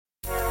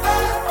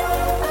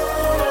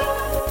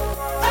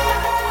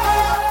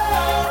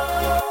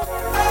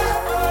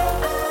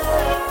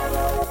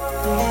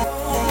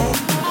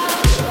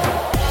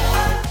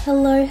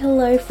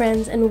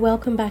friends, and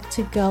welcome back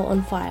to Girl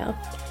on Fire,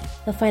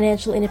 the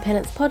financial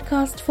independence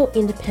podcast for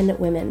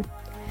independent women.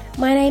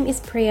 My name is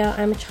Priya.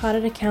 I'm a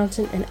chartered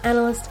accountant and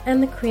analyst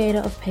and the creator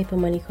of Paper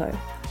Money Co.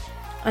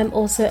 I'm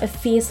also a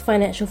fierce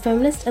financial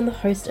feminist and the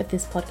host of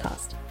this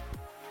podcast.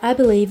 I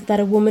believe that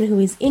a woman who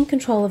is in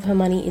control of her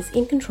money is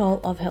in control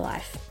of her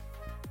life.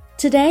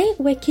 Today,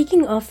 we're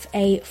kicking off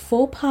a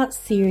 4-part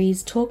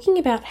series talking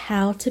about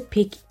how to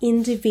pick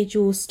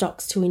individual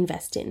stocks to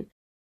invest in.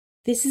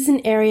 This is an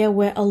area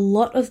where a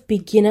lot of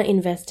beginner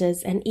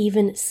investors and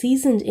even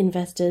seasoned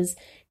investors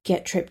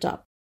get tripped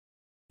up.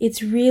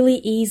 It's really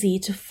easy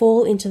to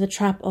fall into the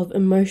trap of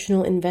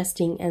emotional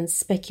investing and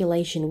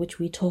speculation, which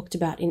we talked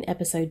about in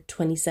episode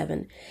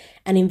 27,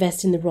 and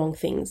invest in the wrong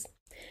things.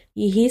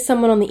 You hear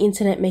someone on the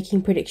internet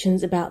making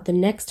predictions about the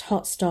next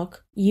hot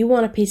stock, you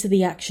want a piece of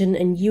the action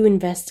and you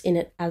invest in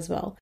it as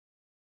well.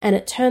 And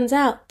it turns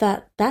out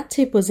that that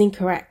tip was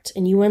incorrect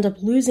and you end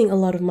up losing a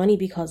lot of money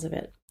because of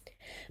it.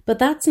 But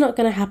that's not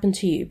going to happen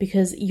to you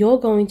because you're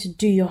going to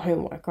do your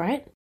homework,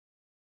 right?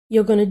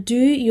 You're going to do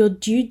your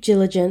due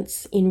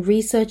diligence in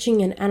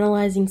researching and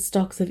analyzing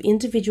stocks of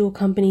individual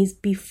companies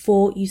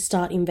before you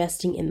start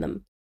investing in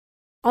them.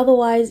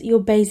 Otherwise, you're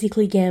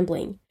basically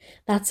gambling.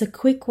 That's a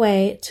quick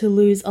way to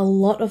lose a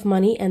lot of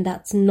money, and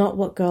that's not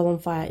what Girl on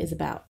Fire is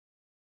about.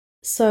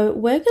 So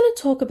we're going to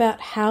talk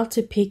about how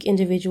to pick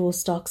individual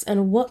stocks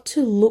and what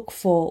to look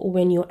for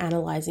when you're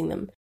analyzing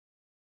them.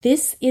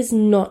 This is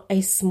not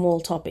a small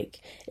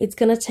topic. It's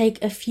going to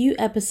take a few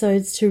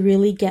episodes to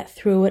really get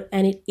through it,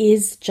 and it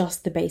is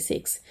just the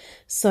basics.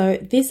 So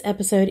this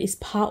episode is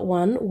part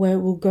 1, where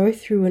we'll go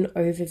through an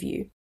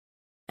overview.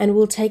 And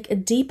we'll take a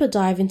deeper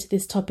dive into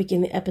this topic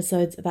in the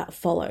episodes that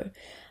follow.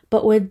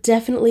 But we're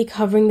definitely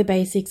covering the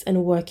basics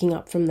and working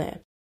up from there.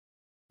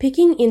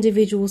 Picking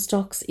individual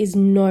stocks is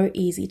no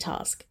easy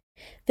task.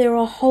 There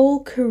are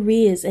whole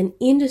careers and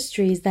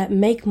industries that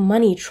make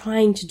money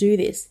trying to do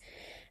this.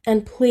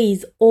 And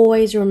please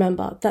always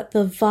remember that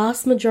the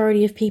vast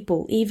majority of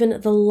people, even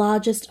the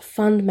largest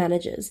fund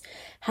managers,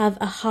 have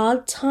a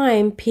hard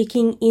time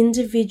picking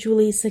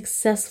individually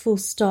successful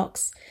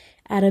stocks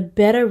at a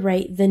better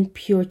rate than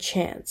pure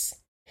chance.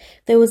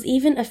 There was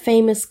even a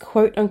famous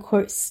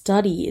quote-unquote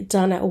study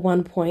done at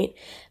one point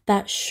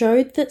that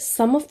showed that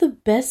some of the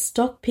best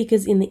stock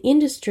pickers in the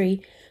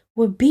industry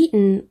were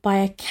beaten by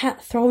a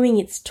cat throwing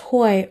its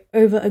toy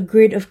over a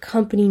grid of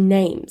company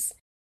names.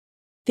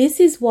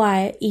 This is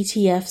why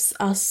ETFs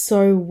are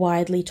so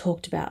widely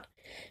talked about,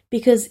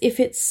 because if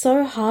it's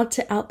so hard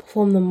to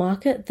outperform the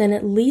market, then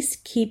at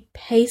least keep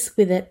pace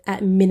with it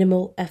at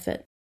minimal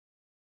effort.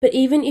 But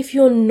even if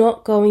you're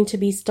not going to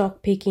be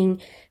stock picking,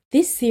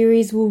 this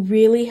series will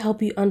really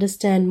help you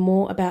understand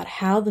more about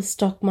how the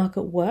stock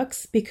market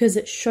works because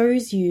it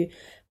shows you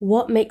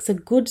what makes a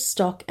good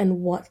stock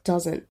and what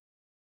doesn't.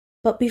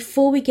 But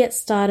before we get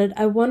started,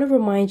 I want to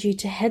remind you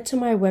to head to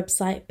my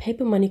website,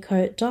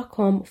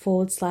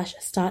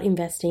 papermoneyco.com/start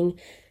investing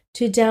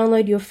to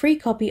download your free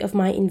copy of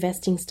my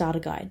investing starter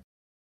guide.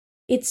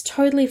 It's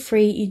totally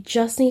free. You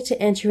just need to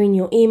enter in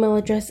your email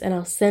address and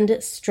I'll send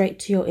it straight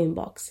to your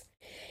inbox.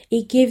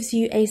 It gives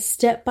you a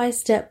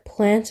step-by-step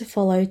plan to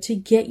follow to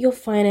get your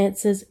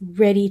finances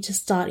ready to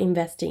start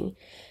investing,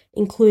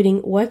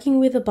 including working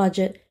with a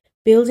budget,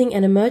 building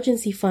an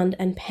emergency fund,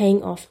 and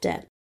paying off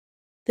debt.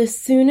 The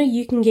sooner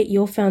you can get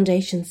your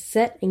foundation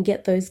set and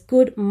get those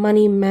good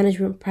money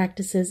management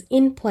practices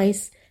in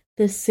place,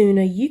 the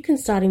sooner you can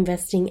start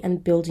investing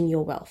and building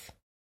your wealth.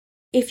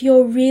 If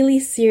you're really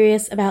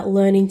serious about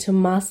learning to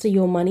master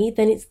your money,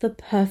 then it's the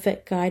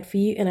perfect guide for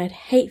you and I'd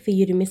hate for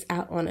you to miss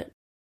out on it.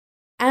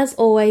 As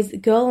always,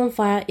 Girl on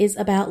Fire is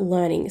about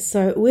learning,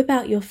 so whip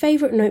out your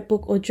favorite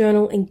notebook or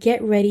journal and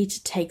get ready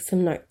to take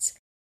some notes.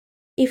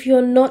 If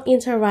you're not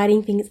into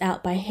writing things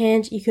out by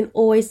hand, you can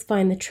always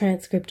find the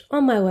transcript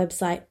on my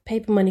website,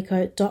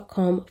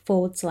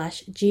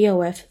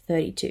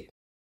 papermoneyco.com/GOF32.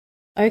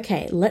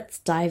 Okay, let's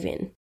dive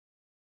in.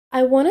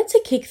 I wanted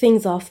to kick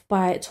things off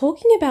by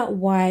talking about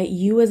why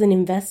you as an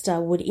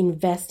investor would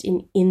invest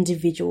in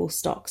individual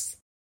stocks.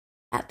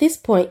 At this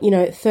point,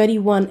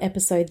 31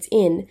 episodes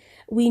in,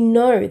 we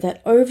know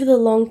that over the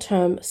long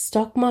term,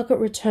 stock market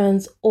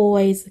returns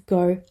always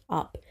go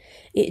up.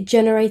 It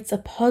generates a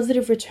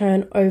positive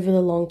return over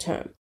the long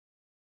term.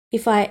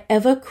 If I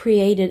ever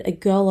created a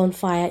Girl on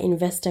Fire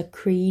investor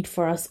creed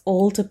for us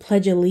all to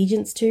pledge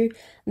allegiance to,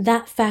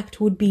 that fact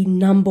would be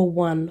number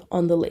 1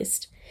 on the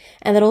list.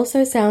 And that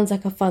also sounds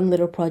like a fun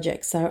little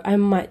project, so I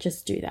might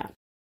just do that.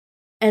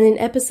 And in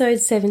episode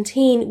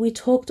 17, we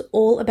talked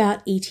all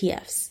about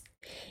ETFs.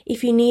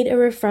 If you need a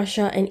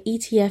refresher, an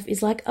ETF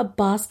is like a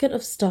basket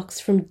of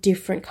stocks from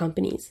different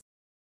companies.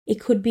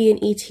 It could be an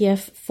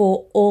ETF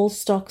for all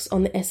stocks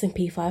on the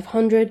S&P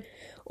 500,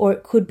 or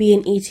it could be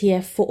an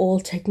ETF for all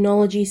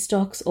technology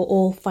stocks or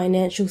all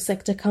financial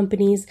sector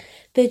companies.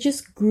 They're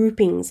just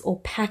groupings or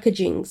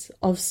packagings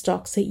of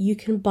stocks that you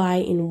can buy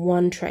in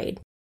one trade.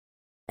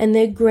 And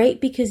they're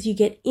great because you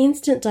get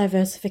instant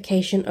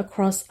diversification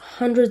across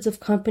hundreds of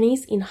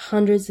companies in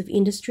hundreds of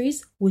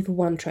industries with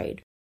one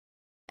trade.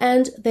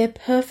 And they're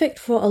perfect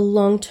for a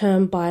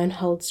long-term buy and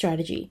hold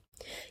strategy.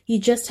 You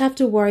just have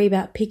to worry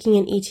about picking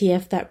an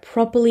ETF that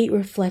properly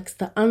reflects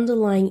the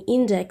underlying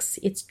index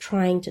it's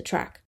trying to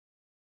track.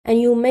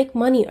 And you'll make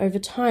money over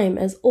time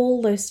as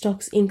all those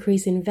stocks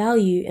increase in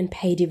value and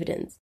pay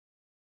dividends.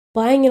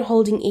 Buying and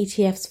holding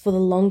ETFs for the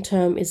long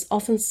term is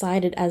often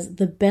cited as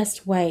the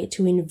best way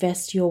to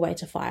invest your way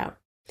to FIRE.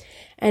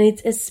 And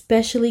it's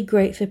especially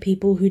great for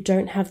people who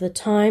don't have the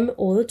time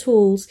or the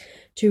tools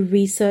to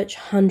research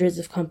hundreds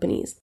of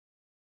companies.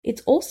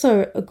 It's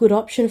also a good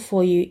option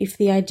for you if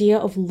the idea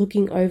of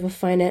looking over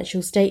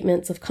financial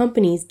statements of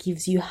companies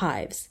gives you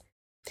hives.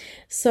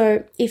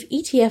 So if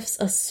ETFs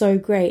are so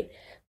great,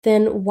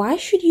 then why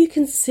should you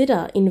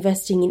consider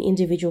investing in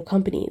individual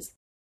companies?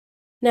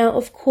 Now,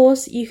 of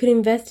course, you could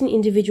invest in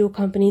individual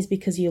companies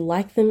because you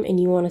like them and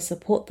you want to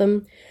support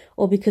them,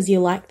 or because you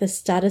like the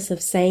status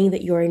of saying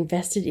that you're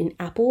invested in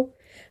Apple.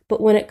 But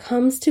when it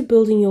comes to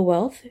building your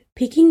wealth,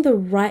 picking the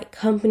right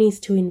companies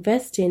to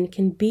invest in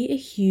can be a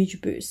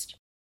huge boost.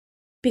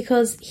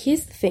 Because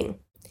here's the thing,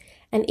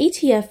 an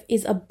ETF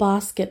is a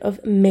basket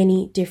of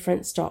many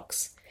different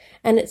stocks,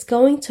 and it's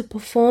going to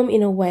perform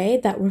in a way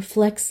that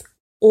reflects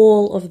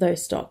all of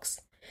those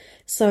stocks.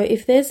 So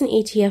if there's an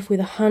ETF with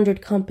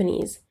 100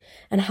 companies,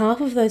 and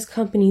half of those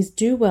companies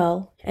do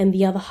well and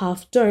the other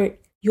half don't,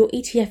 your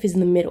ETF is in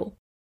the middle.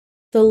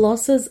 The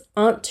losses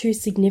aren't too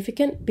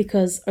significant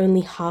because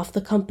only half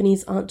the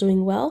companies aren't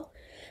doing well,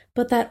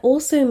 but that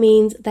also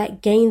means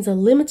that gains are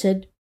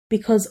limited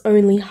because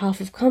only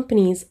half of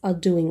companies are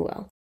doing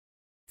well.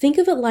 Think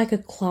of it like a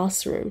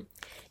classroom.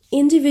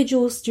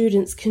 Individual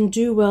students can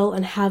do well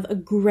and have a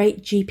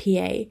great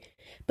GPA,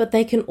 but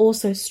they can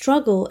also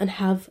struggle and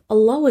have a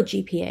lower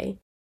GPA.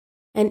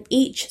 And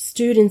each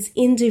student's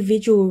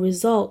individual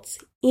results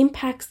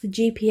impacts the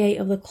GPA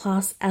of the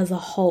class as a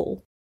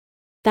whole.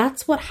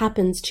 That's what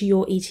happens to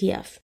your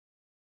ETF.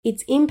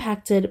 It's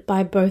impacted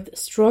by both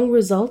strong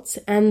results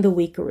and the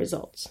weaker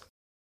results.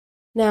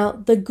 Now,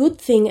 the good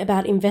thing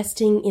about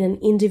investing in an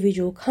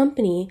individual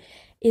company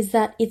is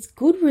that its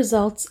good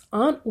results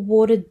aren't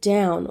watered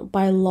down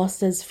by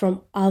losses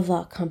from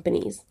other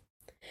companies.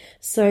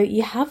 So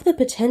you have the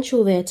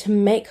potential there to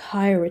make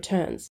higher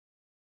returns,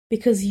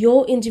 because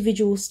your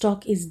individual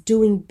stock is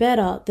doing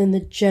better than the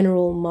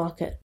general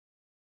market.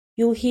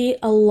 You'll hear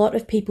a lot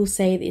of people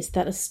say this,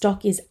 that a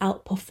stock is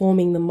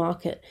outperforming the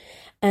market,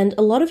 and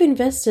a lot of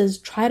investors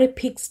try to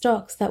pick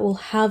stocks that will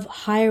have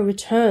higher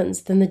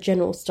returns than the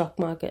general stock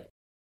market.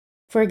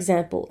 For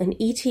example, an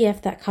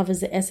ETF that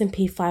covers the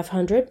S&P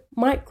 500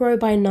 might grow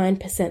by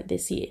 9%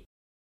 this year,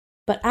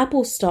 but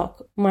Apple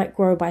stock might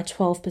grow by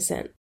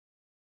 12%.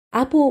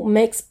 Apple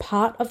makes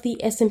part of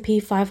the S&P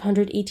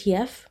 500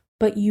 ETF,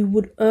 but you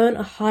would earn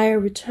a higher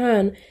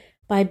return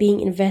by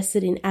being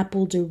invested in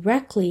Apple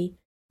directly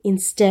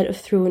instead of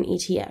through an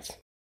ETF.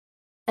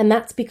 And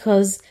that's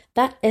because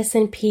that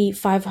S&P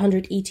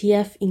 500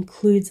 ETF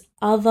includes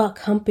other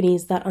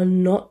companies that are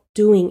not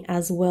doing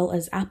as well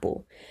as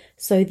Apple.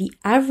 So the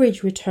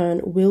average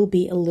return will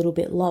be a little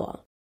bit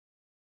lower.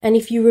 And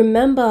if you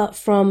remember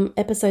from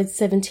episode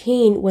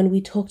 17 when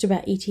we talked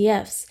about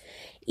ETFs,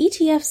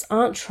 ETFs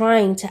aren't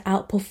trying to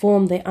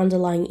outperform their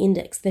underlying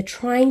index. They're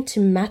trying to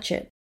match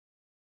it.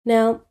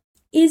 Now,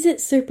 is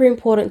it super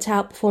important to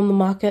outperform the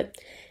market?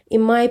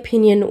 In my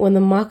opinion, when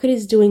the market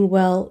is doing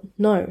well,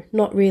 no,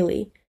 not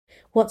really.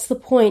 What's the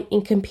point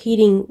in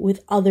competing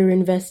with other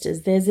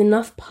investors? There's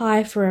enough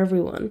pie for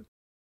everyone.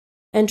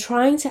 And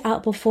trying to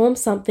outperform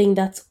something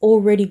that's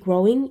already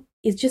growing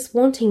is just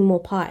wanting more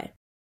pie.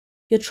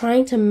 You're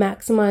trying to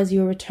maximize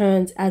your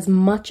returns as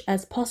much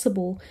as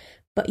possible,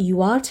 but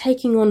you are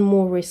taking on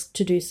more risk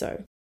to do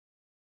so.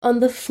 On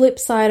the flip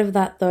side of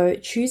that though,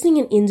 choosing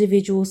an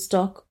individual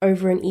stock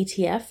over an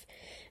ETF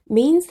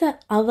means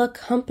that other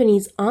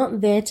companies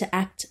aren't there to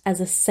act as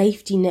a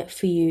safety net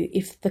for you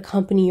if the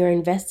company you're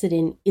invested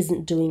in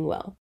isn't doing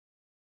well.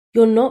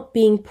 You're not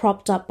being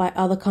propped up by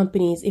other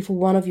companies if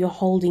one of your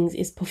holdings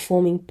is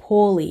performing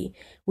poorly,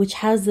 which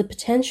has the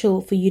potential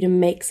for you to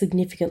make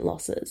significant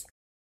losses.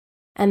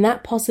 And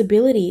that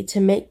possibility to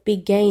make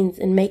big gains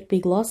and make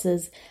big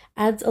losses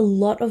adds a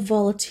lot of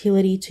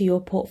volatility to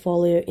your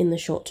portfolio in the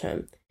short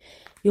term.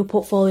 Your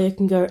portfolio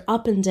can go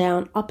up and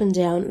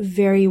down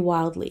very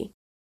wildly.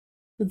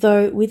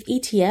 Though with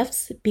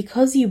ETFs,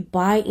 because you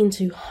buy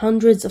into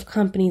hundreds of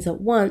companies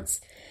at once,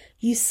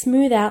 you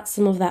smooth out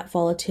some of that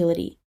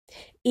volatility,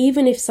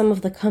 even if some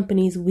of the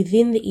companies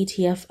within the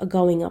ETF are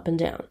going up and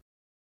down.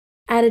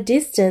 At a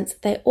distance,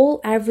 they all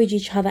average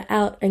each other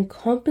out and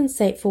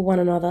compensate for one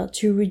another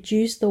to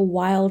reduce the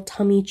wild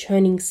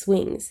tummy-churning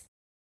swings.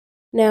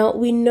 Now,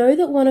 we know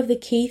that one of the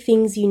key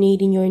things you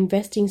need in your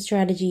investing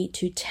strategy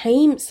to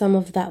tame some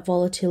of that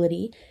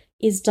volatility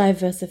is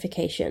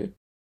diversification.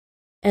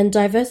 And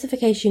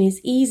diversification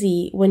is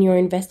easy when you're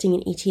investing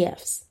in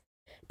ETFs,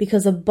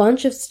 because a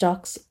bunch of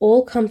stocks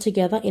all come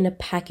together in a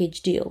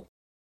package deal.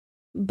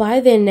 By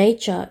their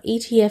nature,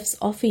 ETFs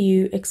offer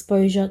you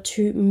exposure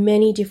to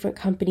many different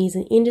companies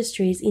and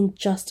industries in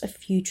just a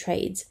few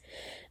trades.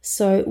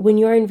 So when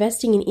you're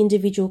investing in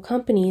individual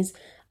companies,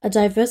 a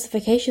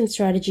diversification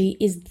strategy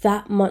is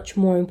that much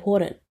more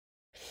important.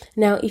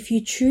 Now, if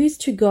you choose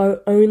to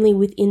go only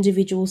with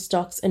individual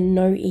stocks and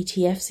no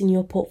ETFs in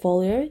your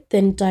portfolio,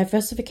 then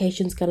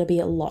diversification is going to be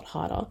a lot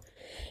harder.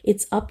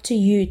 It's up to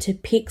you to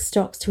pick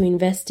stocks to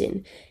invest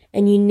in,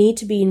 and you need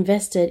to be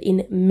invested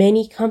in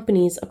many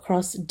companies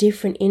across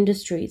different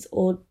industries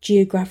or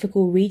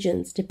geographical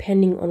regions,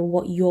 depending on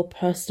what your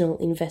personal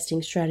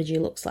investing strategy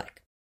looks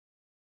like.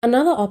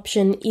 Another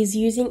option is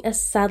using a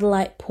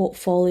satellite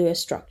portfolio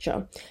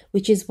structure,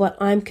 which is what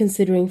I'm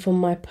considering for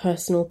my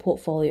personal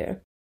portfolio.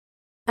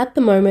 At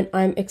the moment,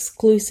 I'm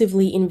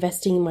exclusively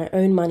investing my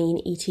own money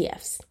in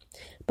ETFs,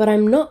 but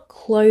I'm not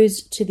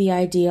closed to the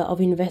idea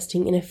of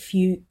investing in a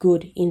few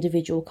good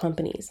individual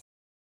companies.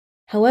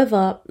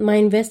 However, my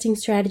investing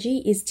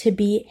strategy is to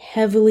be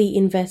heavily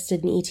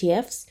invested in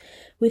ETFs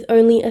with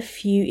only a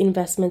few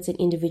investments in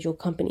individual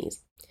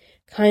companies,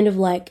 kind of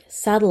like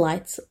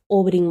satellites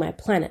orbiting my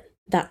planet.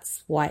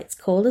 That's why it's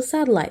called a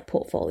satellite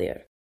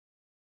portfolio.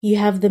 You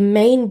have the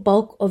main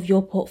bulk of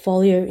your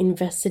portfolio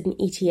invested in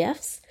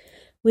ETFs,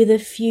 with a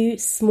few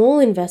small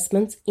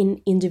investments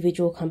in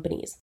individual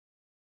companies.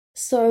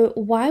 So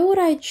why would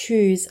I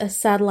choose a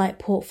satellite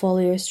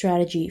portfolio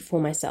strategy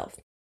for myself?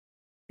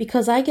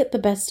 Because I get the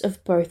best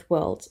of both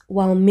worlds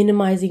while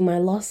minimizing my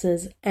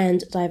losses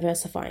and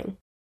diversifying.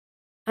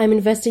 I'm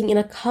investing in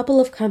a couple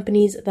of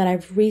companies that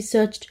I've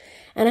researched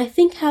and I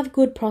think have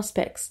good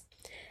prospects.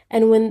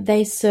 And when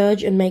they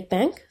surge and make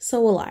bank, so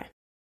will I.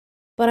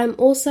 But I'm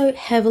also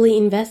heavily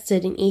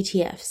invested in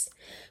ETFs,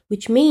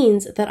 which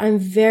means that I'm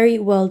very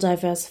well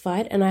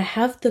diversified and I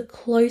have the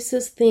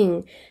closest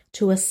thing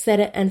to a set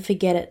it and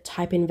forget it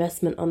type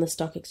investment on the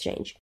stock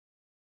exchange.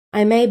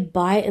 I may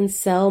buy and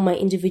sell my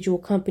individual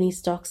company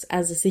stocks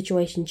as the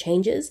situation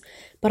changes,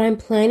 but I'm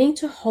planning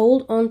to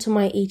hold on to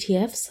my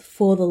ETFs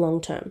for the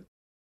long term.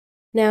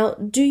 Now,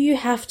 do you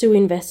have to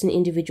invest in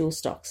individual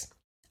stocks?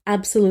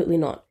 Absolutely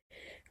not.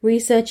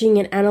 Researching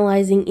and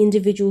analyzing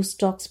individual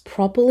stocks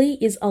properly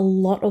is a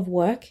lot of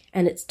work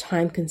and it's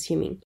time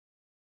consuming.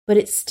 But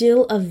it's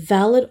still a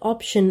valid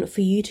option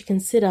for you to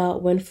consider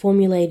when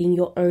formulating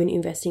your own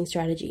investing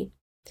strategy.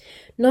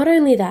 Not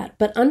only that,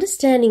 but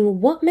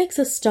understanding what makes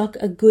a stock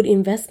a good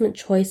investment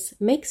choice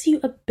makes you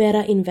a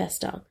better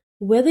investor,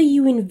 whether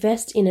you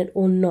invest in it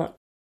or not.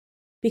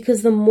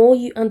 Because the more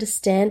you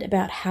understand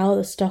about how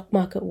the stock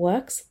market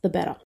works, the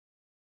better.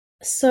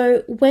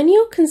 So when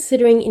you're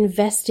considering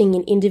investing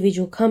in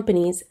individual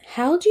companies,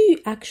 how do you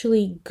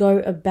actually go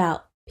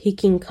about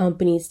picking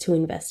companies to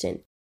invest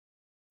in?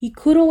 You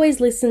could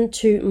always listen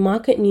to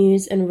market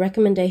news and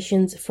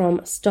recommendations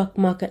from stock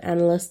market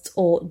analysts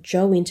or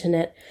Joe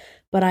Internet,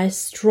 but I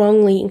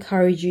strongly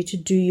encourage you to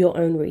do your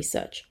own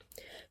research.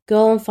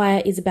 Girl on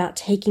Fire is about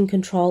taking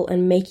control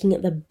and making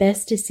the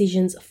best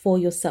decisions for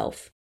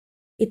yourself.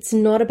 It's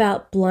not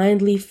about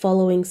blindly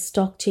following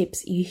stock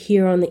tips you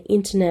hear on the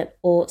internet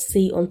or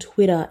see on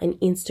Twitter and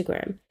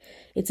Instagram.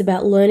 It's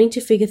about learning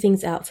to figure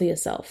things out for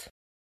yourself.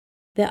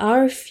 There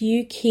are a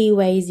few key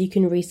ways you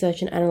can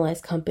research and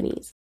analyze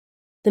companies.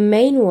 The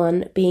main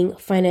one being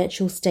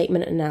financial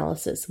statement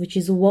analysis, which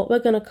is what we're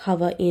going to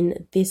cover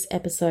in this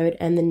episode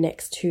and the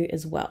next two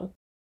as well.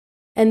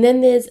 And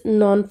then there's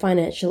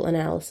non-financial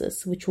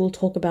analysis, which we'll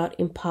talk about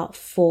in part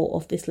 4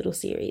 of this little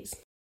series.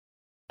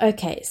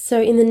 Okay,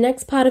 so in the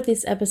next part of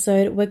this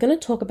episode, we're going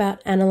to talk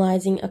about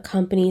analyzing a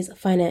company's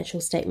financial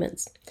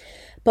statements.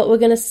 But we're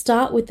going to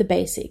start with the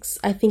basics.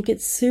 I think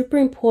it's super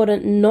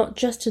important not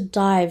just to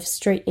dive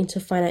straight into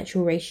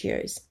financial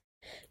ratios.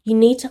 You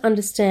need to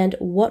understand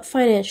what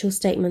financial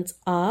statements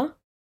are,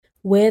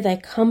 where they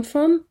come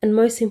from, and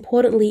most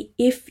importantly,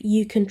 if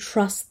you can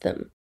trust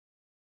them.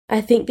 I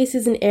think this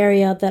is an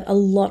area that a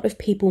lot of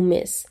people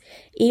miss.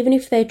 Even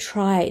if they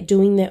try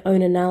doing their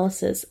own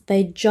analysis,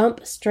 they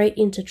jump straight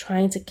into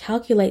trying to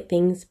calculate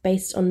things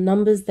based on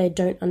numbers they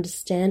don't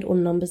understand or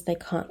numbers they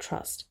can't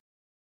trust.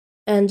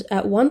 And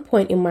at one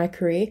point in my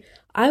career,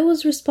 I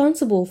was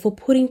responsible for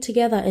putting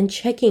together and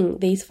checking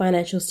these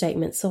financial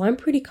statements, so I'm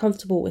pretty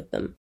comfortable with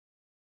them.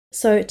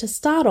 So to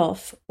start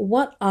off,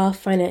 what are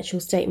financial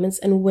statements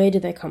and where do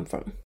they come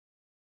from?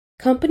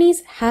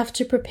 Companies have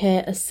to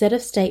prepare a set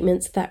of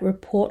statements that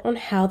report on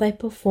how they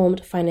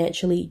performed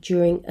financially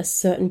during a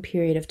certain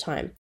period of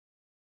time.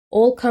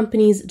 All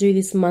companies do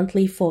this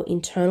monthly for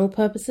internal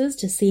purposes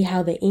to see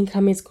how their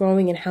income is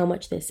growing and how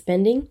much they're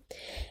spending.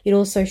 It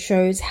also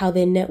shows how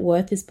their net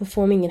worth is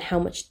performing and how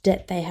much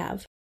debt they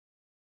have.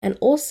 And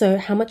also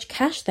how much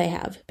cash they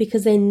have,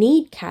 because they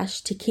need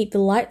cash to keep the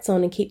lights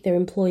on and keep their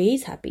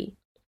employees happy.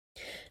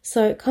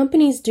 So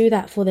companies do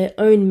that for their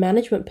own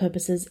management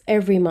purposes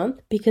every month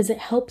because it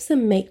helps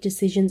them make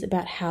decisions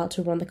about how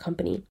to run the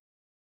company.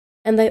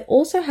 And they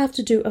also have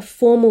to do a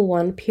formal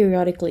one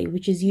periodically,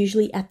 which is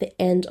usually at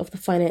the end of the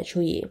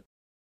financial year.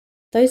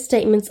 Those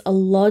statements are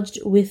lodged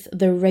with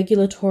the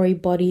regulatory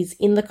bodies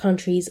in the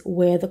countries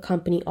where the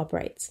company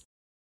operates.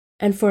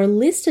 And for a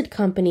listed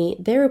company,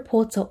 their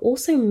reports are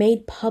also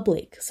made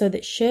public so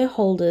that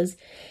shareholders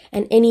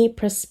and any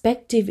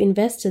prospective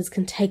investors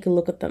can take a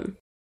look at them.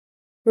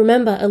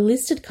 Remember, a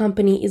listed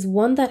company is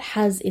one that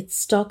has its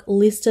stock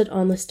listed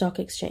on the stock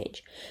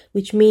exchange,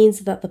 which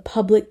means that the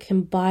public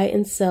can buy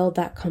and sell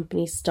that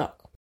company's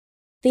stock.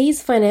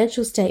 These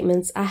financial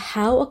statements are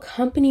how a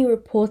company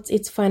reports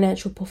its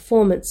financial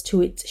performance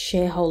to its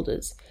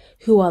shareholders,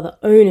 who are the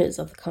owners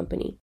of the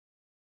company.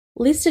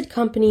 Listed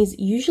companies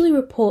usually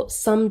report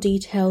some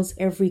details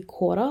every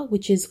quarter,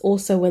 which is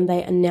also when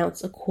they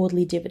announce a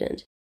quarterly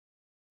dividend.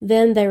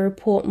 Then they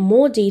report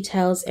more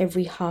details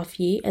every half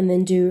year and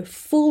then do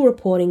full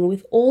reporting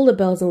with all the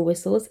bells and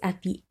whistles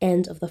at the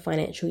end of the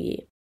financial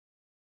year.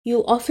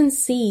 You'll often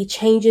see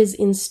changes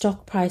in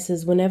stock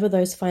prices whenever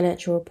those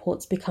financial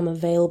reports become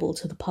available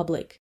to the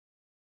public,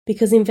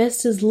 because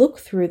investors look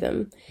through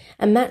them,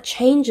 and that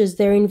changes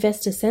their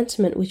investor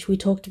sentiment, which we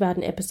talked about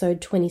in episode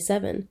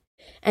 27.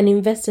 And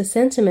investor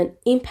sentiment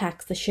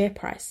impacts the share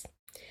price.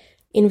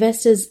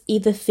 Investors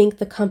either think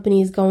the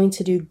company is going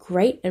to do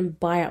great and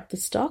buy up the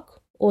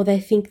stock, or they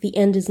think the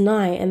end is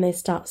nigh and they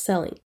start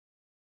selling.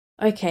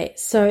 Okay,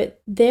 so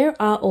there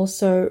are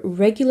also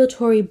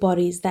regulatory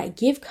bodies that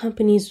give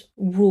companies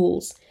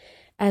rules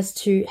as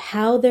to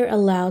how they're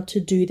allowed to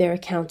do their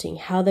accounting,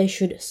 how they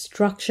should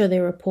structure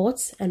their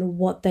reports, and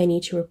what they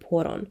need to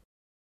report on.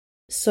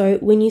 So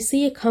when you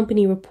see a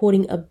company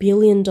reporting $1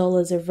 billion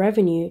of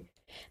revenue,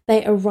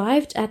 they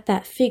arrived at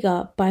that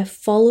figure by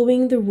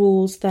following the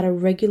rules that a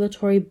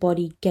regulatory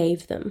body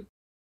gave them.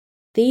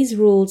 These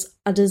rules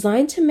are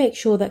designed to make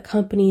sure that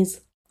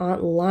companies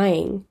aren't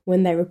lying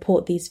when they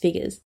report these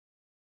figures.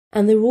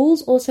 And the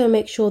rules also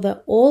make sure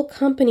that all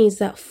companies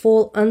that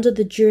fall under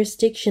the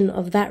jurisdiction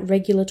of that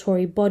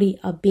regulatory body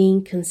are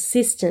being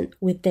consistent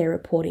with their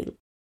reporting.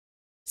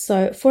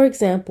 So, for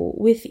example,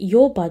 with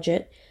your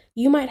budget,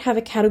 you might have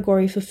a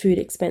category for food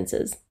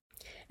expenses,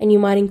 and you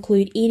might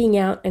include eating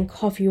out and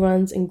coffee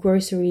runs and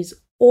groceries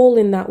all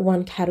in that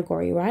one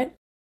category, right?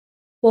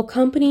 Well,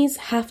 companies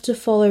have to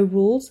follow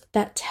rules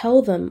that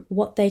tell them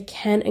what they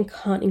can and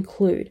can't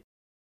include,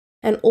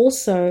 and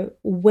also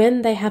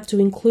when they have to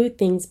include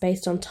things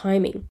based on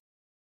timing.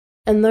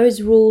 And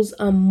those rules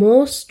are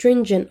more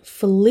stringent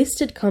for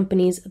listed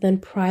companies than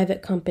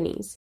private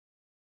companies,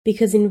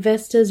 because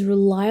investors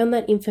rely on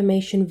that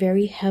information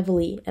very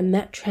heavily, and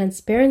that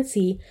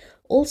transparency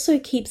also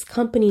keeps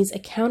companies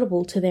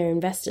accountable to their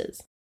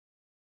investors.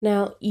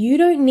 Now, you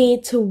don't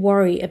need to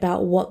worry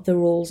about what the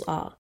rules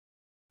are.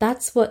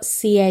 That's what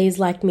CAs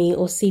like me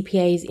or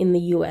CPAs in the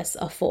US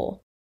are for,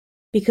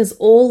 because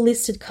all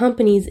listed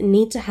companies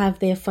need to have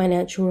their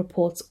financial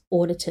reports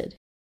audited.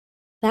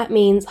 That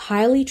means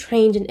highly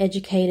trained and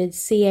educated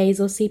CAs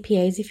or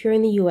CPAs, if you're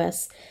in the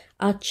US,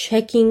 are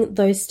checking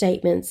those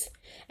statements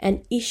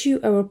and issue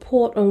a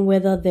report on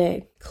whether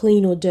they're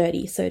clean or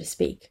dirty, so to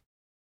speak.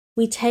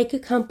 We take a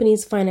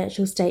company's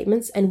financial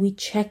statements and we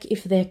check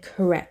if they're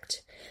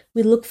correct.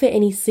 We look for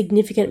any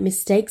significant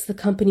mistakes the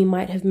company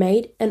might have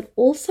made, and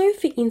also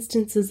for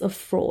instances of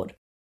fraud.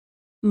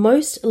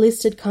 Most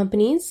listed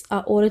companies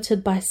are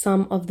audited by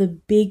some of the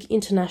big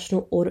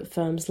international audit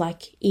firms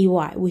like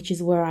EY, which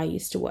is where I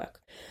used to work,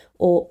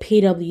 or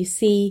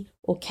PwC,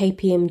 or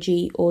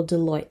KPMG, or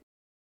Deloitte.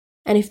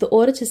 And if the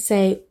auditors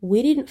say,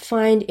 we didn't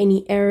find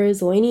any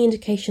errors or any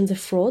indications of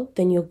fraud,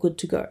 then you're good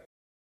to go.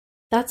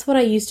 That's what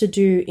I used to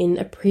do in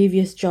a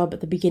previous job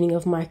at the beginning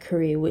of my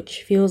career,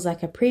 which feels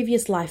like a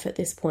previous life at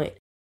this point.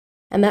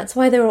 And that's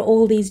why there are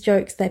all these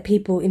jokes that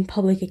people in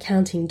public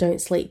accounting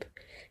don't sleep.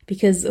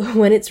 Because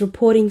when it's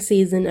reporting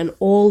season and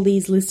all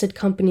these listed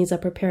companies are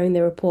preparing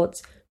their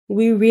reports,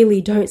 we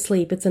really don't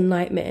sleep. It's a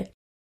nightmare.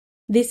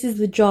 This is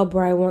the job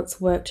where I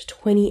once worked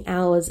 20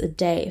 hours a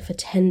day for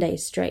 10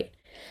 days straight.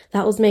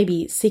 That was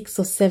maybe 6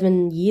 or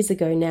 7 years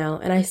ago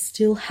now, and I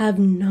still have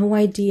no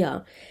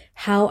idea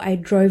how I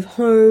drove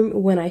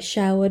home, when I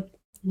showered,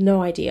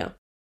 no idea.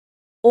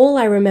 All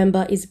I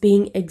remember is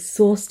being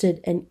exhausted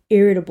and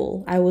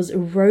irritable. I was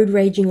road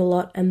raging a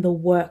lot and the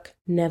work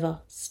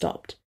never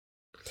stopped.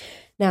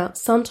 Now,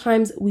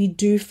 sometimes we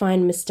do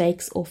find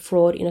mistakes or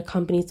fraud in a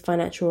company's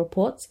financial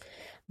reports.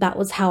 That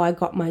was how I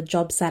got my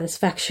job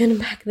satisfaction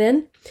back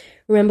then.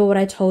 Remember what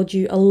I told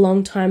you a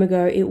long time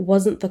ago? It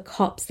wasn't the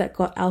cops that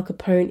got Al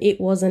Capone, it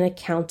was an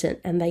accountant,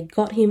 and they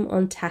got him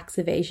on tax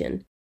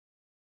evasion.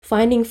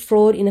 Finding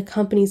fraud in a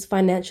company's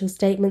financial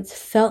statements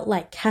felt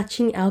like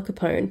catching Al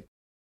Capone.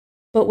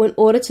 But when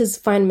auditors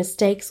find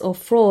mistakes or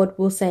fraud,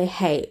 we'll say,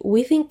 hey,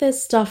 we think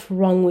there's stuff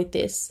wrong with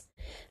this.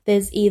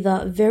 There's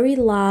either very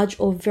large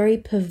or very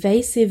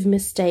pervasive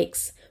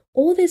mistakes,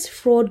 or there's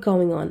fraud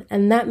going on,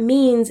 and that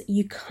means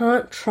you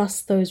can't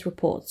trust those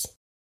reports.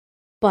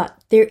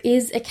 But there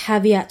is a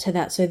caveat to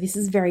that, so this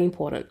is very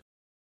important.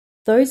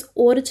 Those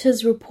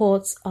auditors'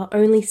 reports are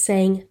only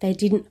saying they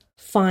didn't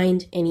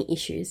find any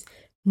issues,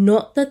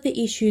 not that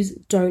the issues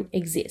don't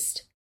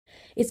exist.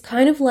 It's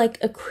kind of like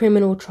a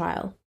criminal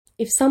trial.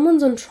 If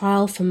someone's on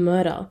trial for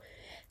murder,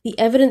 the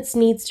evidence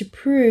needs to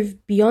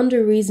prove beyond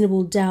a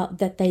reasonable doubt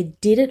that they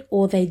did it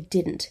or they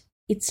didn't.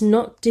 It's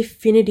not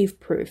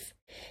definitive proof.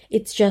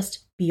 It's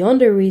just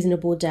beyond a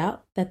reasonable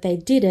doubt that they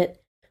did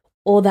it,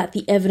 or that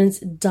the evidence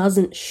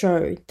doesn't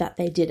show that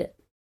they did it.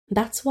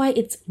 That's why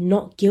it's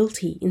not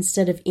guilty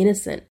instead of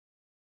innocent.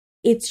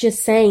 It's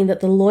just saying that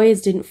the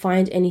lawyers didn't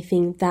find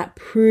anything that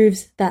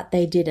proves that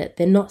they did it.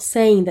 They're not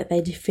saying that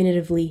they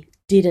definitively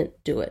didn't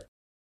do it.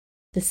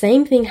 The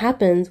same thing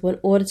happens when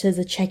auditors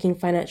are checking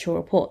financial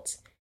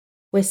reports.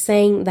 We're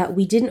saying that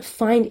we didn't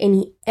find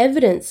any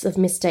evidence of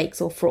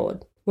mistakes or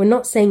fraud. We're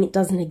not saying it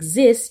doesn't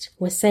exist.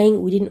 We're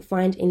saying we didn't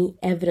find any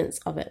evidence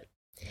of it.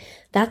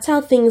 That's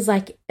how things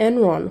like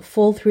Enron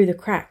fall through the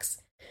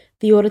cracks.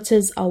 The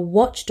auditors are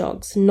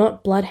watchdogs,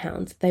 not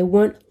bloodhounds. They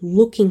weren't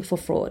looking for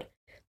fraud.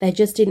 They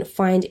just didn't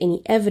find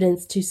any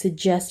evidence to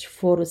suggest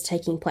fraud was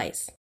taking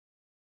place.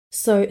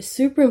 So,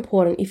 super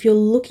important, if you're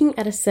looking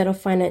at a set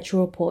of financial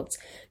reports,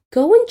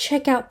 go and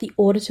check out the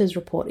auditor's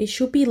report. It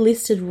should be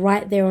listed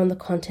right there on the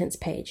contents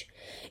page.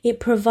 It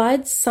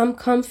provides some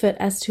comfort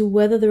as to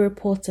whether the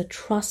reports are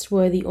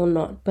trustworthy or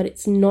not, but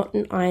it's not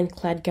an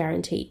ironclad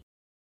guarantee.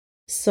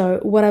 So,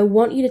 what I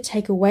want you to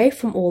take away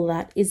from all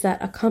that is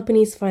that a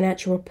company's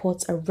financial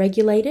reports are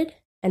regulated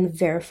and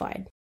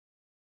verified.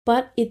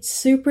 But it's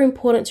super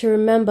important to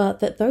remember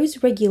that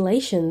those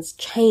regulations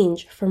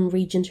change from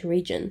region to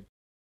region.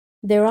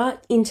 There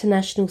are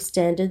international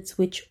standards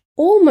which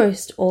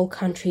almost all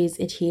countries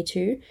adhere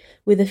to,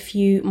 with a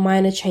few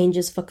minor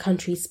changes for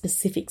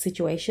country-specific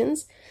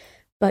situations,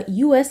 but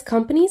US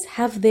companies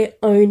have their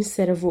own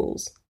set of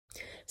rules.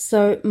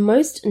 So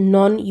most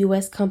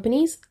non-US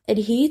companies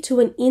adhere to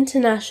an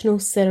international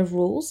set of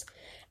rules,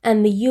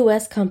 and the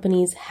US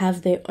companies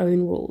have their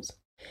own rules.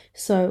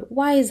 So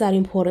why is that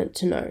important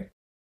to know?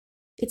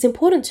 It's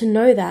important to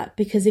know that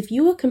because if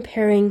you are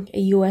comparing a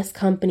US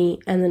company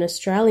and an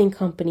Australian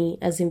company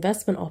as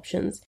investment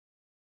options,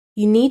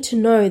 you need to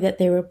know that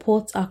their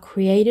reports are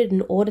created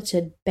and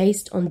audited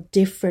based on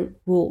different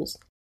rules,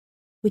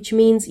 which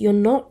means you're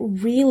not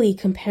really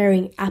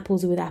comparing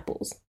apples with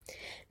apples.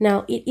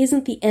 Now, it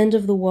isn't the end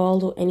of the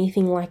world or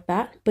anything like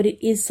that, but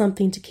it is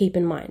something to keep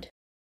in mind.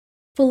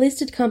 For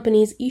listed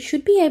companies, you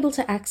should be able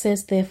to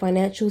access their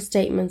financial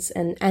statements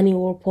and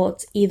annual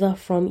reports either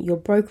from your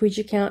brokerage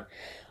account,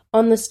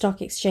 on the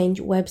stock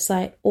exchange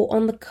website, or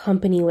on the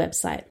company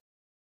website.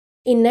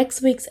 In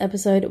next week's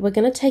episode, we're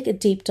going to take a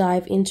deep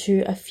dive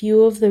into a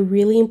few of the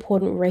really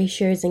important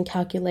ratios and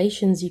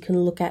calculations you can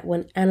look at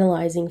when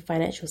analyzing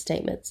financial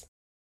statements.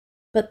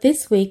 But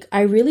this week,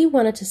 I really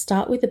wanted to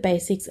start with the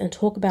basics and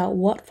talk about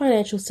what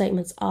financial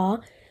statements are,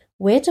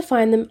 where to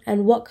find them,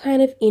 and what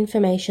kind of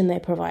information they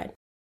provide.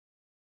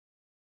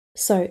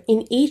 So,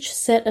 in each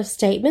set of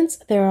statements,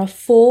 there are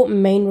 4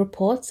 main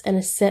reports and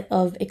a set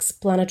of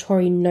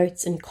explanatory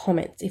notes and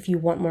comments if you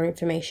want more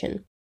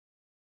information.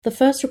 The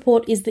first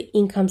report is the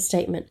income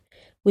statement,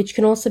 which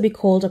can also be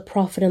called a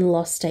profit and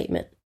loss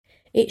statement.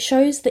 It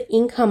shows the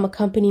income a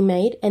company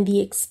made and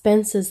the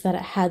expenses that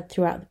it had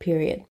throughout the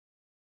period.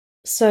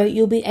 So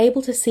you'll be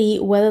able to see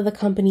whether the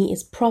company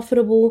is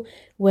profitable,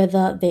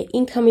 whether their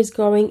income is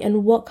growing,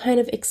 and what kind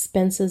of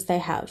expenses they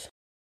have.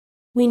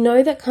 We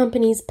know that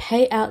companies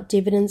pay out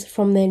dividends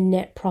from their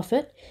net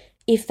profit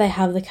if they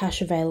have the cash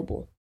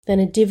available.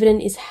 Then a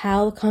dividend is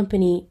how the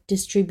company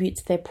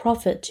distributes their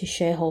profit to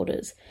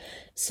shareholders.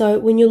 So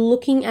when you're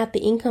looking at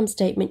the income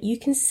statement, you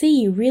can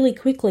see really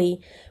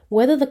quickly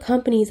whether the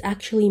company is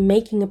actually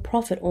making a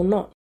profit or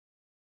not.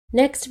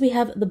 Next, we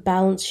have the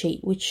balance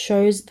sheet, which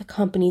shows the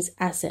company's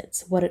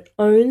assets, what it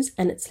owns,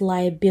 and its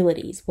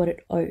liabilities, what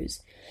it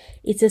owes.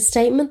 It's a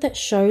statement that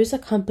shows a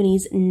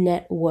company's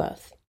net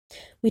worth.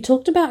 We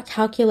talked about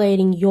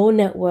calculating your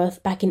net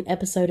worth back in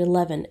episode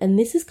 11, and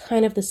this is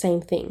kind of the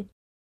same thing.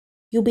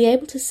 You'll be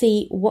able to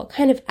see what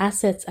kind of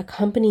assets a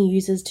company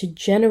uses to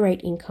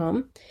generate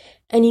income,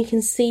 and you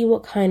can see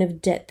what kind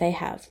of debt they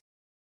have.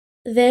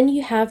 Then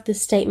you have the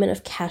statement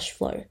of cash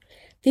flow.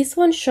 This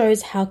one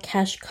shows how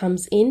cash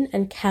comes in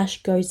and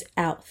cash goes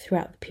out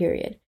throughout the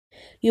period.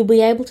 You'll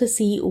be able to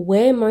see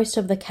where most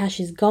of the cash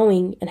is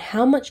going and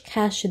how much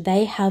cash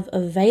they have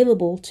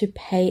available to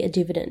pay a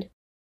dividend.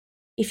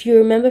 If you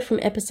remember from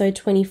episode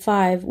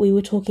 25, we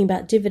were talking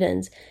about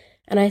dividends,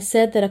 and I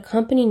said that a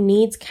company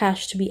needs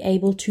cash to be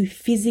able to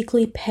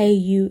physically pay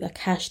you a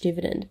cash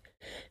dividend.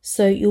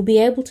 So you'll be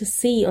able to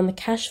see on the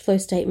cash flow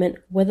statement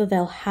whether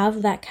they'll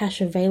have that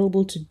cash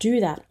available to do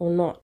that or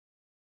not.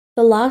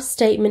 The last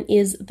statement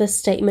is the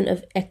statement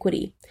of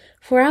equity.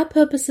 For our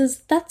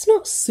purposes, that's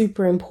not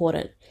super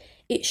important.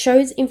 It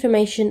shows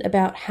information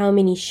about how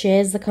many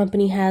shares the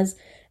company has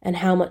and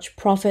how much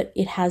profit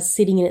it has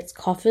sitting in its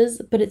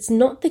coffers, but it's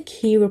not the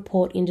key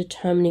report in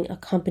determining a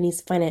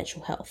company's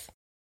financial health.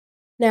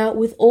 Now,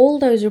 with all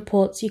those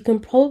reports, you can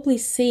probably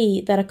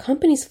see that a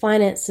company's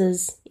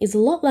finances is a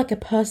lot like a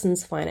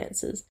person's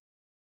finances.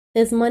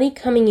 There's money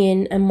coming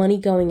in and money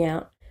going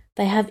out.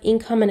 They have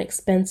income and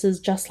expenses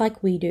just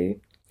like we do.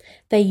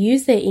 They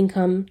use their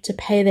income to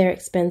pay their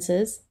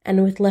expenses,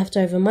 and with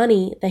leftover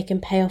money, they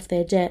can pay off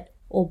their debt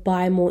or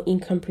buy more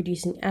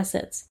income-producing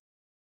assets.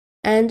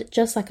 And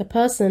just like a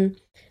person,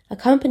 a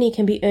company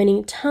can be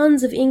earning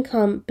tons of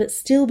income but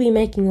still be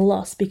making a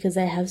loss because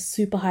they have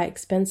super high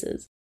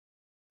expenses.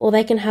 Or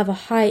they can have a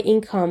high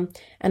income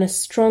and a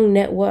strong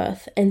net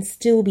worth and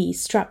still be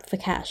strapped for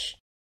cash.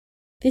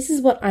 This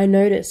is what I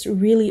noticed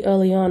really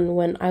early on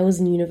when I was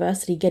in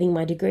university getting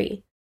my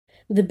degree.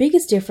 The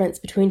biggest difference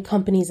between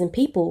companies and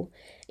people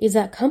is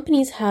that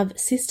companies have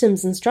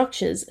systems and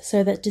structures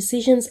so that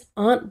decisions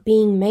aren't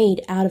being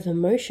made out of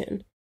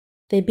emotion.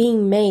 They're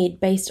being made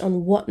based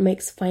on what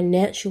makes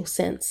financial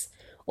sense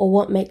or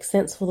what makes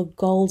sense for the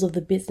goals of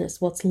the business,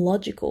 what's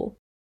logical.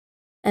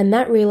 And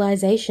that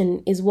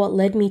realization is what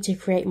led me to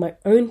create my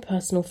own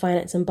personal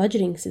finance and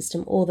budgeting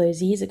system all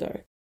those years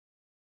ago.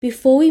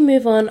 Before we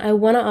move on, I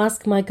want to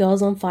ask my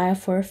girls on fire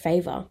for a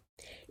favor.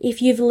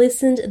 If you've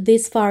listened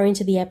this far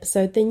into the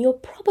episode, then you're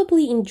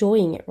probably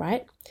enjoying it,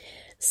 right?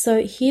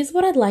 So here's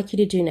what I'd like you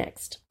to do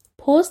next.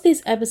 Pause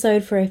this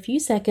episode for a few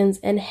seconds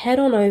and head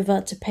on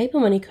over to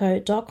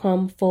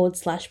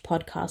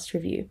papermoneyco.com/podcast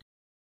review.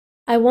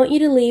 I want you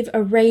to leave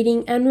a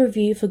rating and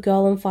review for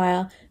Girl on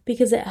Fire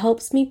because it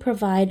helps me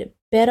provide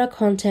better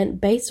content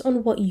based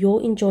on what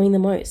you're enjoying the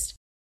most.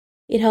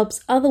 It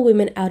helps other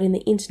women out in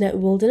the internet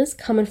wilderness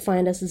come and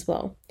find us as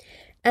well.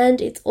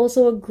 And it's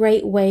also a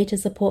great way to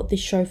support this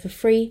show for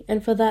free,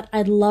 and for that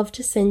I'd love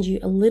to send you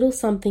a little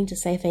something to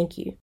say thank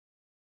you.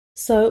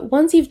 So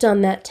once you've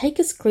done that, take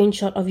a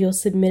screenshot of your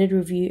submitted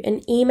review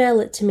and email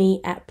it to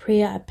me at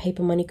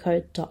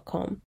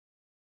priya@papermoneyco.com.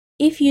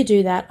 If you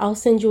do that, I'll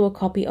send you a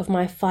copy of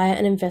my fire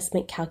and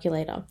investment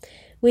calculator,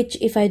 which,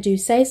 if I do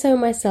say so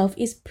myself,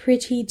 is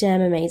pretty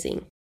damn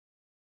amazing.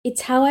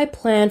 It's how I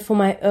plan for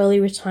my early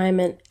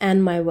retirement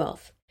and my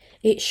wealth.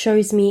 It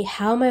shows me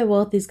how my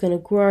wealth is going to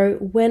grow,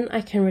 when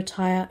I can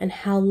retire, and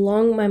how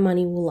long my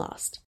money will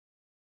last.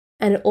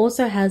 And it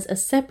also has a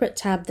separate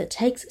tab that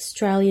takes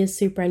Australia's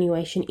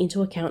superannuation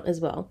into account as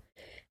well.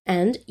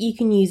 And you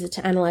can use it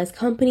to analyze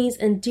companies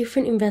and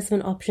different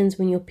investment options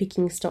when you're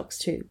picking stocks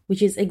too,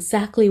 which is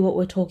exactly what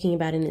we're talking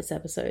about in this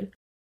episode.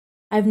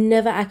 I've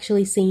never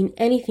actually seen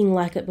anything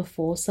like it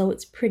before, so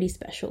it's pretty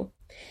special.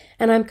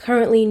 And I'm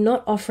currently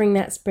not offering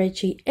that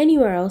spreadsheet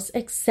anywhere else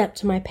except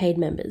to my paid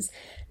members.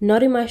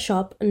 Not in my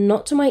shop,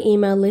 not to my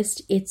email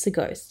list, it's a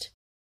ghost.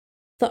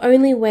 The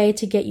only way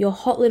to get your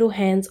hot little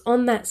hands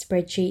on that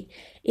spreadsheet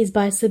is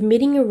by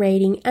submitting a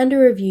rating and a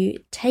review,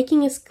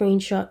 taking a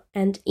screenshot,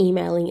 and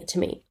emailing it to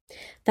me.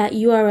 That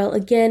URL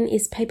again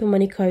is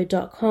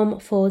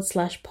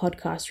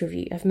papermoneyco.com/podcast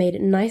review. I've made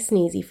it nice and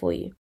easy for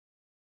you.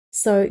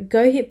 So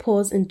go hit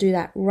pause and do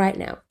that right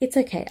now. It's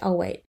okay, I'll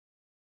wait.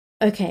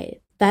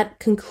 Okay, that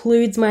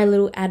concludes my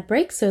little ad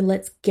break, so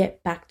let's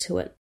get back to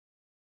it.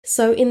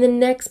 So in the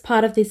next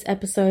part of this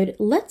episode,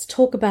 let's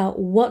talk about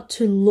what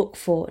to look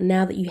for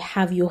now that you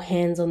have your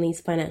hands on these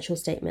financial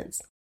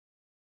statements.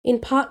 In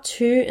part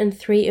 2 and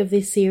 3 of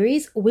this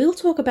series, we'll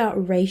talk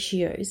about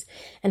ratios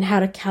and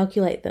how to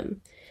calculate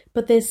them.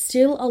 But there's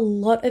still a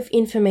lot of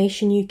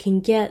information you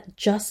can get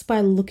just by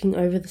looking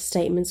over the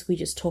statements we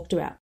just talked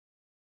about.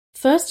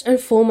 First and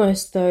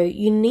foremost, though,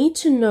 you need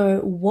to know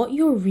what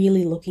you're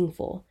really looking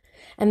for,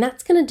 and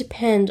that's going to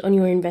depend on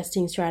your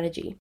investing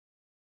strategy.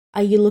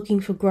 Are you looking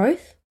for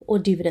growth or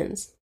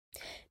dividends?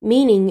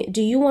 Meaning,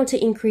 do you want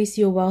to increase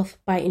your wealth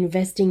by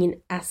investing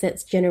in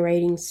assets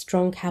generating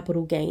strong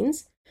capital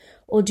gains,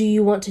 or do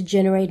you want to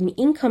generate an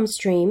income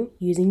stream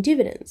using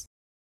dividends?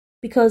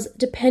 Because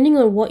depending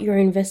on what you're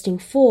investing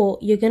for,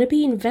 you're going to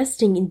be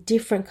investing in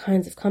different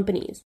kinds of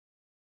companies.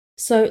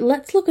 So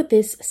let's look at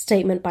this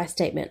statement by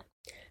statement.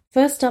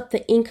 First up,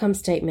 the income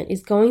statement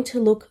is going to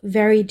look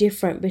very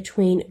different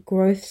between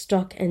growth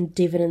stock and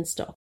dividend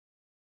stock.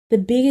 The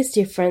biggest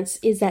difference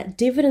is that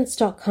dividend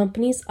stock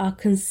companies are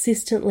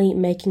consistently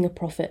making a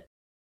profit,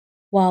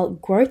 while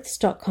growth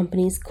stock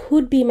companies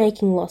could be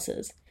making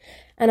losses.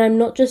 And I'm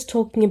not just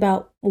talking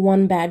about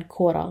one bad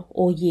quarter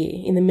or year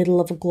in the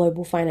middle of a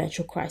global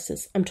financial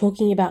crisis. I'm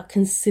talking about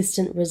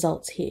consistent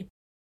results here.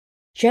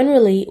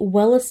 Generally,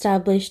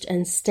 well-established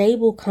and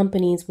stable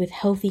companies with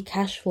healthy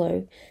cash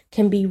flow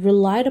can be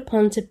relied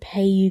upon to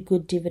pay you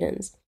good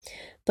dividends.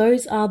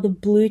 Those are the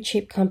blue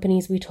chip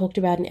companies we talked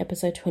about in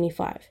episode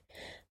 25.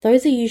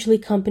 Those are usually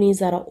companies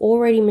that are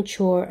already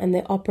mature and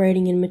they're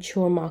operating in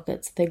mature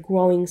markets. They're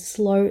growing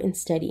slow and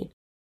steady.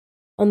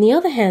 On the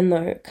other hand,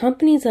 though,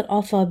 companies that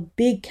offer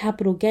big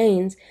capital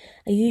gains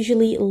are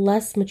usually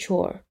less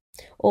mature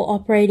or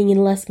operating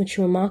in less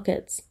mature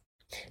markets.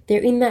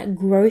 They're in that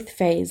growth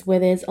phase where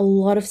there's a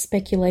lot of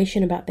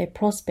speculation about their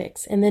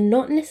prospects and they're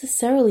not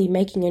necessarily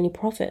making any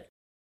profit,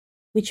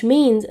 which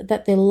means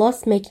that they're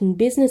loss-making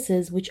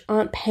businesses which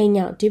aren't paying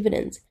out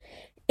dividends.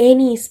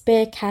 Any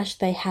spare cash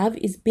they have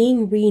is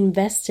being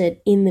reinvested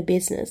in the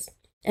business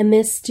and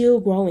they're still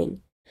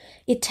growing.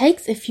 It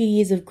takes a few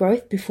years of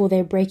growth before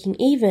they're breaking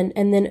even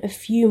and then a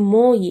few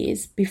more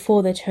years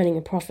before they're turning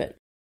a profit.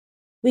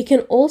 We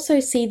can also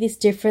see this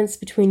difference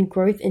between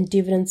growth and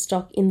dividend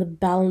stock in the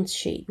balance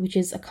sheet, which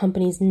is a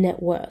company's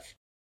net worth.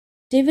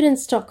 Dividend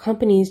stock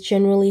companies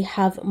generally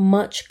have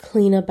much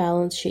cleaner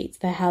balance sheets.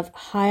 They have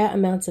higher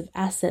amounts of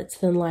assets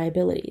than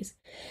liabilities.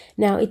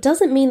 Now, it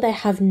doesn't mean they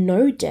have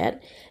no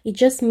debt. It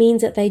just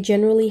means that they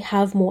generally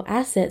have more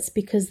assets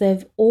because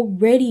they've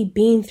already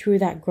been through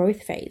that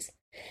growth phase.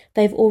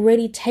 They've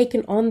already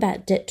taken on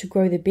that debt to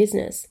grow the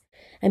business.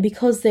 And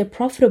because they're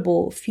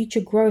profitable,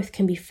 future growth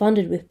can be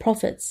funded with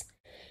profits.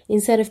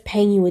 Instead of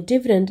paying you a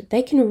dividend,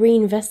 they can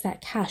reinvest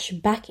that cash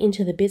back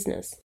into the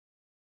business.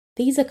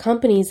 These are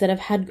companies that have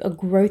had a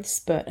growth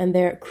spurt and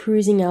they're at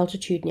cruising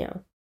altitude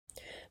now.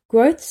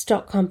 Growth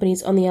stock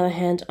companies, on the other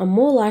hand, are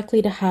more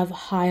likely to have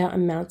higher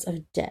amounts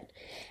of debt,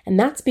 and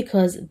that's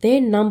because their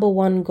number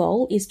one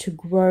goal is to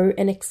grow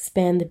and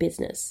expand the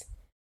business.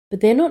 But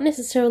they're not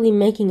necessarily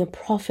making a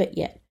profit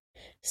yet.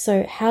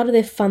 So how do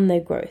they fund their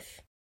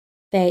growth?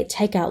 They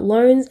take out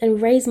loans and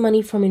raise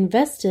money from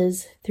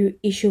investors through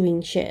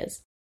issuing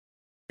shares.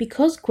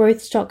 Because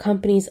growth stock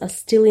companies are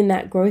still in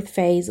that growth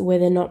phase where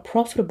they're not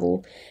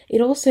profitable,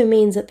 it also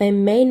means that they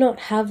may not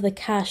have the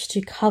cash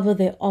to cover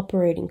their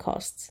operating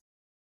costs.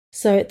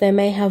 So they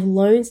may have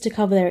loans to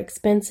cover their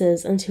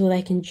expenses until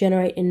they can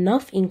generate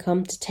enough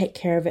income to take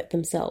care of it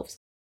themselves.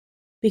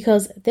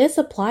 Because their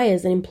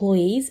suppliers and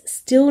employees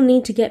still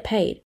need to get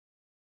paid.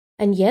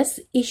 And yes,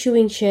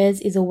 issuing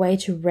shares is a way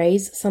to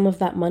raise some of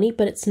that money,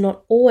 but it's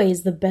not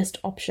always the best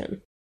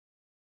option.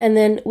 And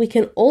then we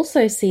can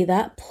also see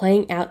that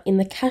playing out in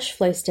the cash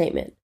flow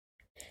statement.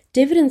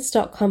 Dividend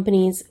stock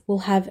companies will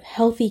have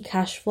healthy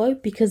cash flow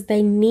because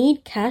they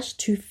need cash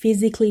to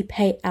physically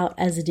pay out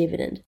as a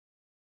dividend.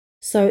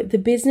 So the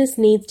business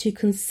needs to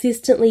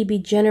consistently be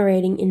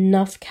generating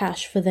enough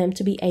cash for them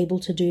to be able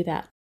to do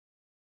that.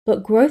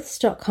 But growth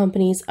stock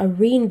companies are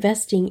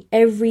reinvesting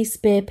every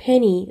spare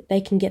penny they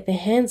can get their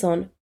hands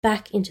on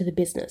back into the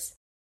business.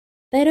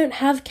 They don't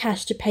have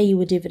cash to pay you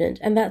a dividend,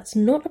 and that's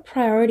not a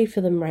priority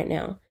for them right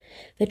now.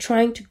 They're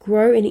trying to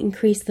grow and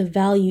increase the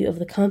value of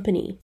the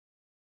company.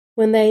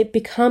 When they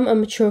become a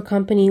mature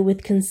company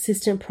with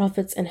consistent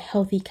profits and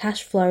healthy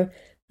cash flow,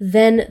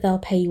 then they'll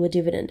pay you a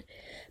dividend.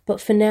 But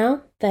for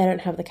now, they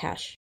don't have the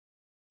cash.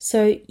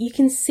 So you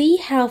can see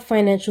how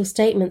financial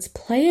statements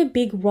play a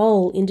big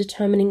role in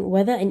determining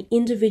whether an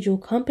individual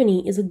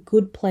company is a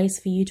good place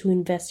for you to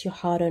invest your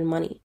hard-earned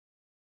money.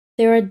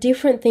 There are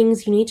different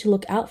things you need to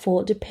look out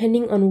for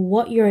depending on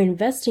what you're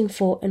investing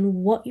for and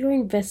what your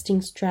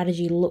investing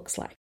strategy looks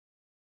like.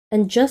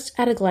 And just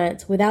at a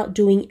glance, without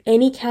doing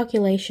any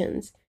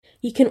calculations,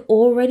 you can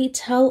already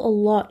tell a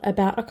lot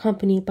about a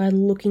company by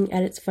looking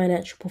at its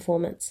financial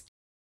performance.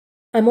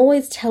 I'm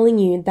always telling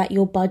you that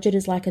your budget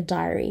is like a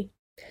diary.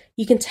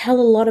 You can tell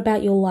a lot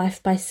about your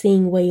life by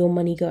seeing where your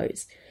money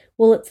goes.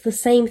 Well, it's the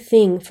same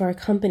thing for a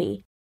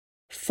company.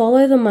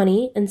 Follow the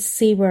money and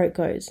see where it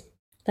goes.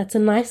 That's a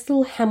nice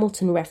little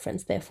Hamilton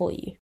reference there for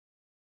you.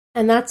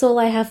 And that's all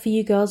I have for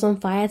you girls on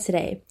fire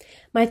today.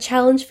 My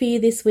challenge for you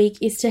this week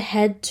is to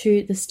head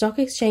to the stock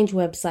exchange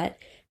website,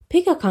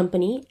 pick a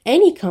company,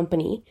 any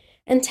company,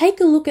 and take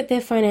a look at their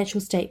financial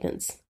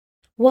statements.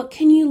 What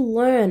can you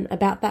learn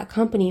about that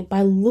company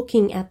by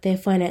looking at their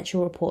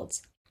financial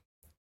reports?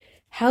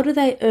 How do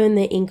they earn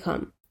their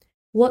income?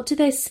 What do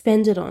they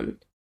spend it on?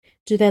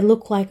 Do they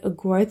look like a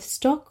growth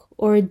stock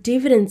or a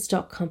dividend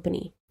stock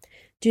company?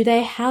 Do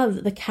they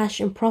have the cash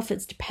and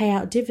profits to pay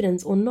out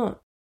dividends or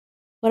not?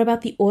 What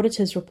about the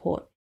auditor's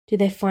report? Do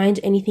they find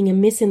anything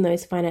amiss in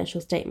those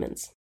financial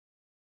statements?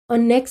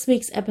 On next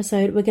week's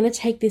episode, we're going to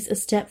take this a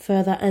step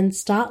further and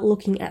start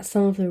looking at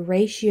some of the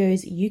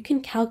ratios you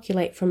can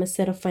calculate from a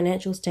set of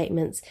financial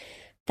statements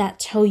that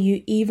tell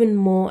you even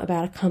more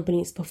about a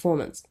company's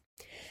performance.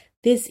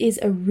 This is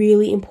a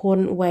really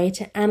important way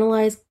to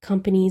analyze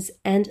companies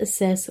and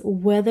assess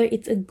whether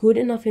it's a good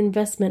enough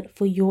investment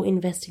for your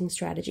investing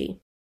strategy.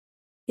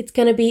 It's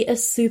going to be a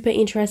super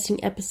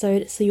interesting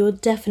episode, so you're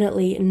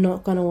definitely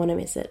not going to want to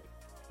miss it.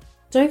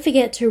 Don't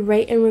forget to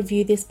rate and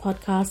review this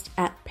podcast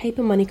at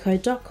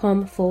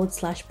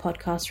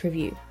papermoneyco.com/podcast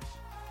review.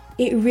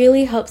 It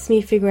really helps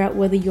me figure out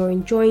whether you're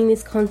enjoying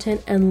this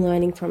content and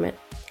learning from it.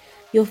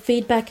 Your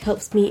feedback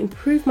helps me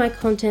improve my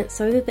content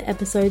so that the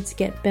episodes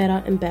get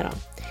better and better.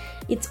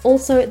 It's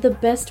also the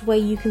best way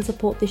you can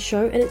support this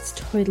show, and it's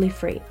totally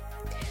free.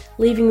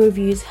 Leaving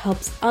reviews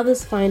helps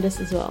others find us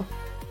as well.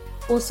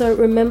 Also,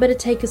 remember to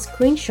take a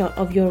screenshot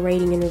of your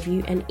rating and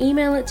review and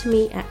email it to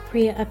me at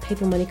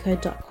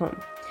priya@papermoneyco.com.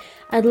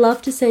 I'd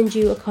love to send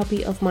you a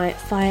copy of my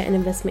FIRE and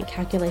investment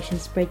calculation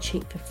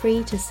spreadsheet for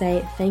free to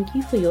say thank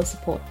you for your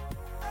support.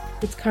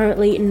 It's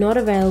currently not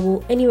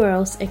available anywhere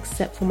else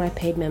except for my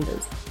paid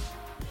members.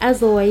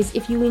 As always,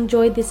 if you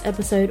enjoyed this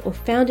episode or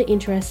found it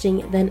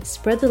interesting, then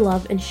spread the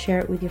love and share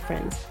it with your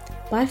friends.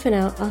 Bye for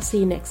now, I'll see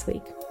you next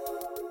week.